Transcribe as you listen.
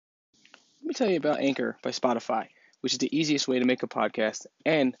me tell you about Anchor by Spotify, which is the easiest way to make a podcast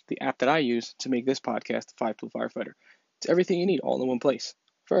and the app that I use to make this podcast, The Five Tool Firefighter. It's everything you need all in one place.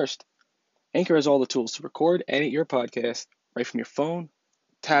 First, Anchor has all the tools to record, edit your podcast right from your phone,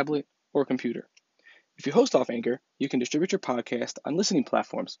 tablet, or computer. If you host off Anchor, you can distribute your podcast on listening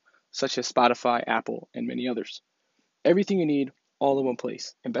platforms such as Spotify, Apple, and many others. Everything you need all in one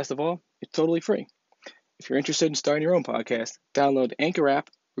place. And best of all, it's totally free. If you're interested in starting your own podcast, download the Anchor app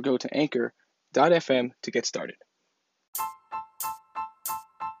or go to anchor.fm to get started.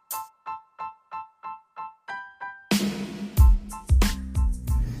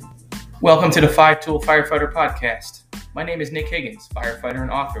 Welcome to the Five Tool Firefighter Podcast. My name is Nick Higgins, firefighter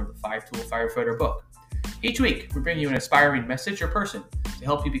and author of the Five Tool Firefighter book. Each week, we bring you an inspiring message or person to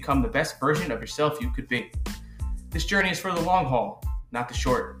help you become the best version of yourself you could be. This journey is for the long haul, not the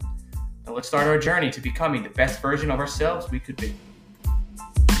short. Now let's start our journey to becoming the best version of ourselves we could be.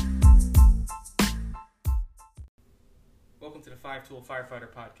 Welcome to the Five Tool Firefighter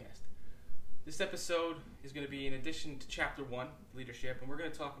Podcast. This episode is going to be in addition to Chapter 1, Leadership, and we're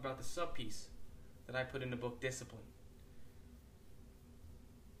going to talk about the sub-piece that I put in the book, Discipline.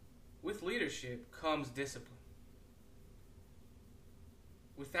 With leadership comes discipline.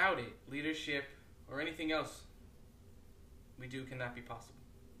 Without it, leadership or anything else we do cannot be possible.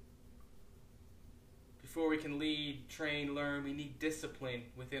 Before we can lead, train, learn, we need discipline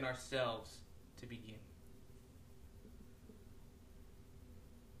within ourselves to begin.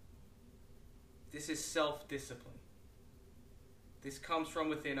 This is self-discipline. This comes from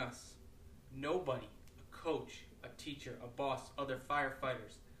within us. Nobody, a coach, a teacher, a boss, other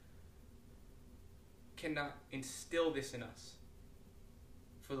firefighters, cannot instill this in us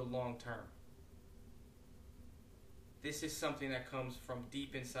for the long term. This is something that comes from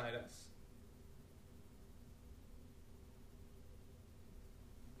deep inside us.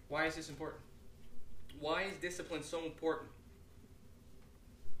 Why is this important? Why is discipline so important?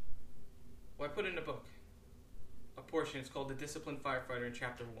 Well, I put in a book a portion. It's called The Disciplined Firefighter in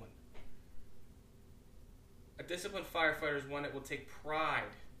Chapter 1. A disciplined firefighter is one that will take pride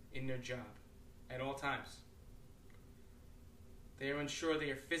in their job at all times. They will ensure they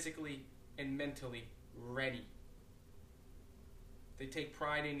are physically and mentally ready. They take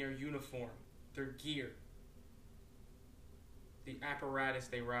pride in their uniform, their gear, the apparatus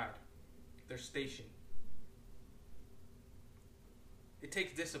they ride, their station. It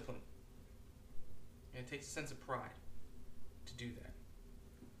takes discipline. And it takes a sense of pride to do that.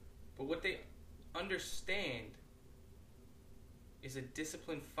 But what they understand is a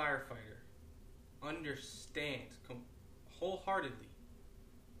disciplined firefighter understands wholeheartedly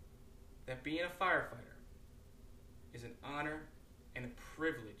that being a firefighter is an honor and a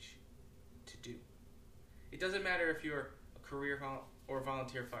privilege to do. It doesn't matter if you're a career or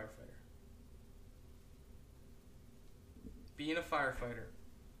volunteer firefighter. Being a firefighter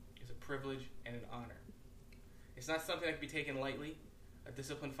is a privilege and an honor. It's not something that can be taken lightly. A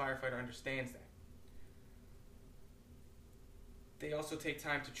disciplined firefighter understands that. They also take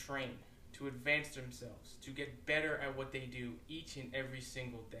time to train, to advance themselves, to get better at what they do each and every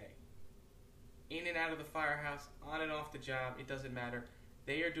single day. In and out of the firehouse, on and off the job, it doesn't matter.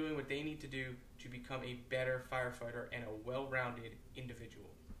 They are doing what they need to do to become a better firefighter and a well-rounded individual.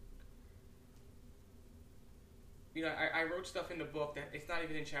 You know, I wrote stuff in the book that it's not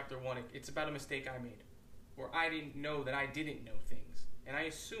even in Chapter 1. It's about a mistake I made, where I didn't know that I didn't know things. And I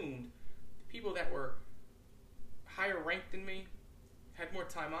assumed the people that were higher ranked than me, had more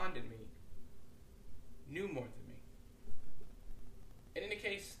time on than me, knew more than me. And in the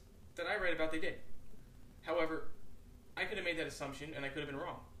case that I read about, they did. However, I could have made that assumption and I could have been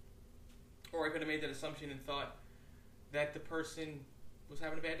wrong. Or I could have made that assumption and thought that the person was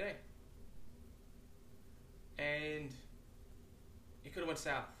having a bad day. And it could have went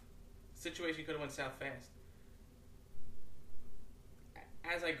south. The situation could have went south fast.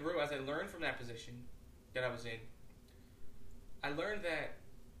 As I grew, as I learned from that position that I was in, I learned that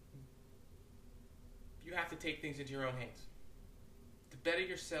you have to take things into your own hands. To better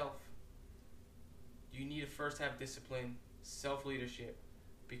yourself, you need to first have discipline, self-leadership,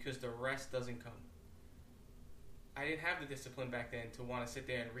 because the rest doesn't come. I didn't have the discipline back then to want to sit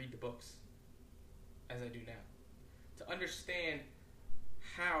there and read the books as I do now. To understand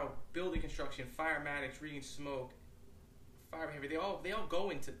how building construction, firematics, reading smoke, fire behavior, they all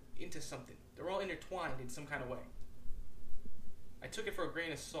go into something. They're all intertwined in some kind of way. I took it for a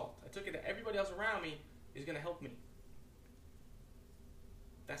grain of salt. I took it that everybody else around me is going to help me.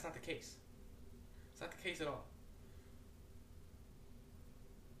 That's not the case. It's not the case at all.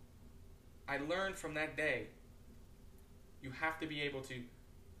 I learned from that day, you have to be able to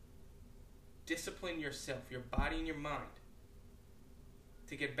discipline yourself, your body and your mind,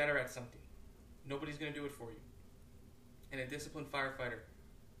 to get better at something. Nobody's going to do it for you. And a disciplined firefighter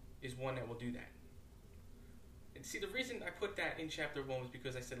is one that will do that. And see, the reason I put that in chapter 1 was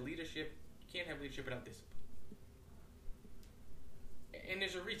because I said leadership, you can't have leadership without discipline. And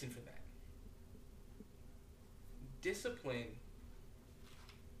there's a reason for that. Discipline,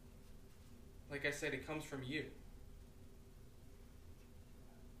 like I said, it comes from you.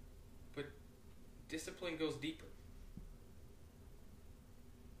 But discipline goes deeper.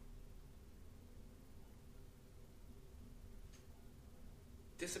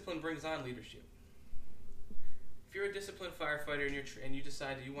 Discipline brings on leadership. If you're a disciplined firefighter and you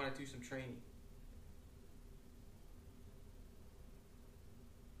decide that you want to do some training,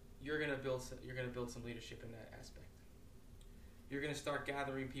 you're gonna build some leadership in that aspect. You're gonna start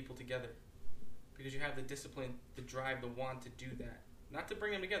gathering people together because you have the discipline, the drive, the want to do that. Not to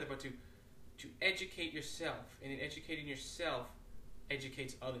bring them together, but to educate yourself. And in educating yourself,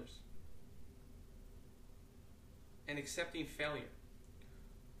 educates others. And accepting failure.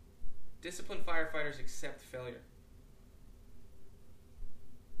 Disciplined firefighters accept failure.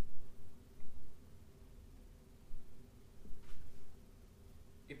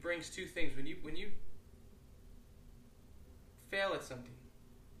 It brings two things. When you fail at something,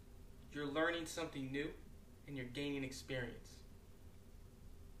 you're learning something new and you're gaining experience.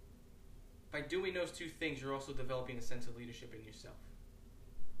 By doing those two things, you're also developing a sense of leadership in yourself.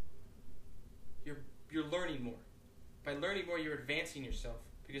 You're learning more. By learning more, you're advancing yourself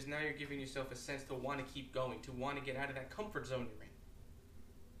because now you're giving yourself a sense to want to keep going, to want to get out of that comfort zone you're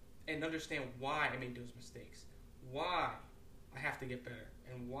in, and understand why I made those mistakes, why I have to get better,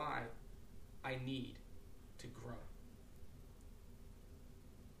 and why I need to grow.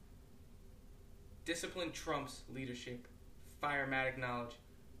 Discipline trumps leadership, firematic knowledge,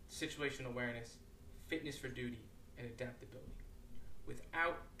 situational awareness, fitness for duty, and adaptability.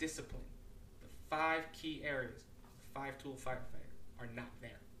 Without discipline, the 5 key areas of the 5-tool firefighter are not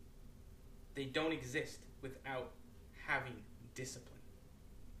there. They don't exist without having discipline.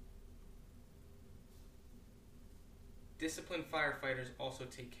 Disciplined firefighters also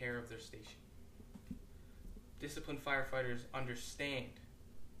take care of their station. Disciplined firefighters understand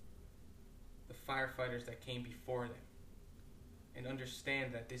the firefighters that came before them and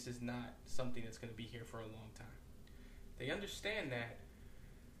understand that this is not something that's going to be here for a long time. They understand that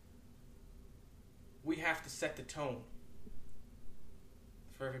we have to set the tone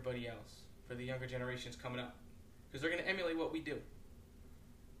for everybody else, for the younger generations coming up, because they're going to emulate what we do,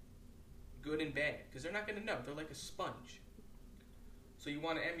 good and bad, because they're not going to know. They're like a sponge. So you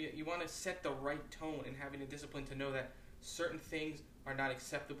want to emulate, you want to set the right tone and having the discipline to know that certain things are not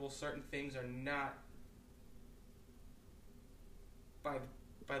acceptable, certain things are not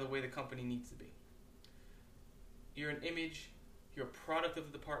by the way the company needs to be. You're an image, you're a product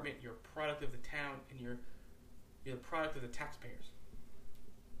of the department, you're a product of the town, and you're the product of the taxpayers.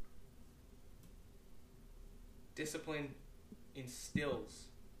 Discipline instills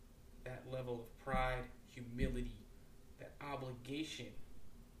that level of pride, humility, that obligation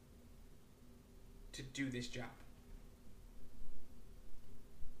to do this job.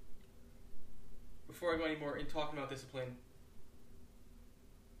 Before I go any more in talking about discipline,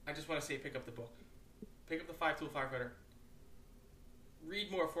 I just want to say pick up the book. Pick up the 5-Tool Firefighter.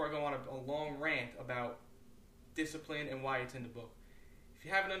 Read more before I go on a long rant about discipline and why it's in the book. If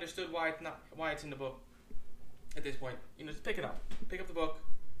you haven't understood why it's in the book at this point, just pick it up. Pick up the book,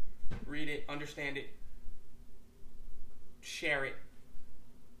 read it, understand it, share it.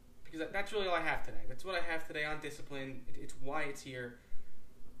 Because that's really all I have today. That's what I have today on discipline. It's why it's here.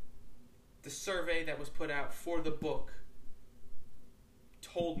 The survey that was put out for the book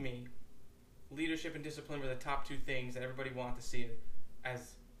told me leadership and discipline were the top 2 things that everybody wanted to see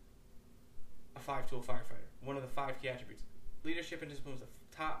as a 5-tool firefighter. One of the 5 key attributes. Leadership and discipline was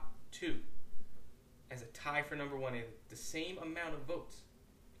the top 2 as a tie for number 1 in the same amount of votes.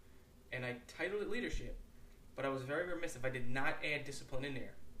 And I titled it leadership, but I was very remiss if I did not add discipline in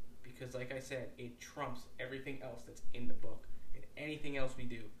there because, like I said, it trumps everything else that's in the book and anything else we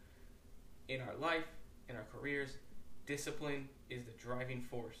do in our life, in our careers. Discipline is the driving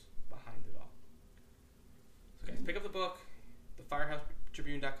force behind it all. So guys, pick up the book,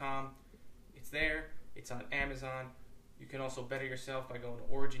 thefirehousetribune.com. It's there. It's on Amazon. You can also better yourself by going to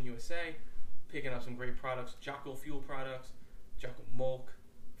Origin USA, picking up some great products, Jocko Fuel products, Jocko Mulk,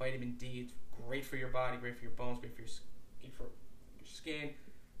 vitamin D. It's great for your body, great for your bones, great for your skin.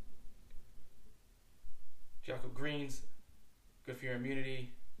 Jocko Greens, good for your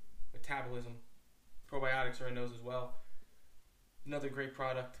immunity, metabolism. Probiotics are in those as well. Another great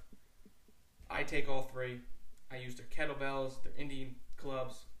product. I take all three. I use their kettlebells, their Indian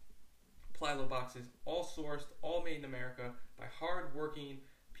clubs, Plilo boxes, all sourced, all made in America by hard-working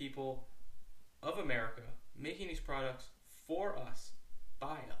people of America, making these products for us,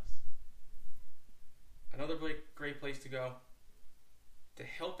 by us. Another great place to go to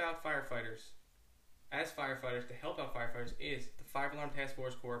help out firefighters, to help out firefighters, is the Fire Alarm Task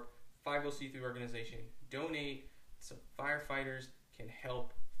Force Corp, 501c3 organization. Donate so firefighters can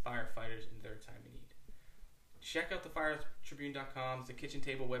help firefighters in their time of need. Check out the firetribune.com, the Kitchen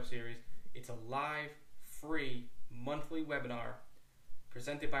Table web series. It's a live, free, monthly webinar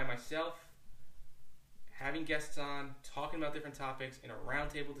presented by myself, having guests on, talking about different topics in a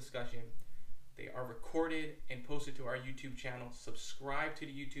roundtable discussion. They are recorded and posted to our YouTube channel. Subscribe to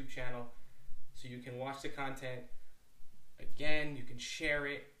the YouTube channel so you can watch the content. Again, you can share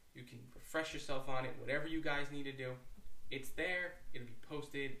it. You can refresh yourself on it. Whatever you guys need to do, it's there. It'll be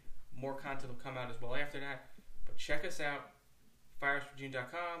posted. More content will come out as well after that. But check us out,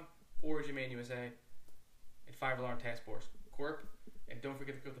 firetribune.com or Jermaine USA at 5 Alarm Task Force Corp. And don't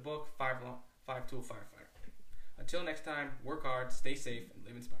forget to pick up the book, 5 Tool Firefighter. Until next time, work hard, stay safe, and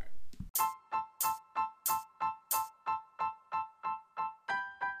live inspired.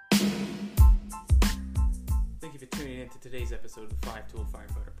 Thank you for tuning in to today's episode of the 5 Tool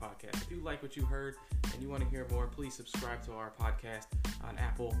Firefighter Podcast. If you like what you heard and you want to hear more, please subscribe to our podcast on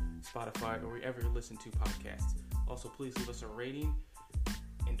Apple, Spotify, or wherever you listen to podcasts. Also, please leave us a rating.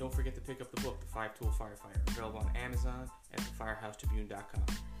 And don't forget to pick up the book, The 5 Tool Firefighter, available on Amazon at thefirehousetribune.com.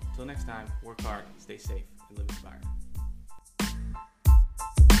 Until next time, work hard, stay safe, and live inspired.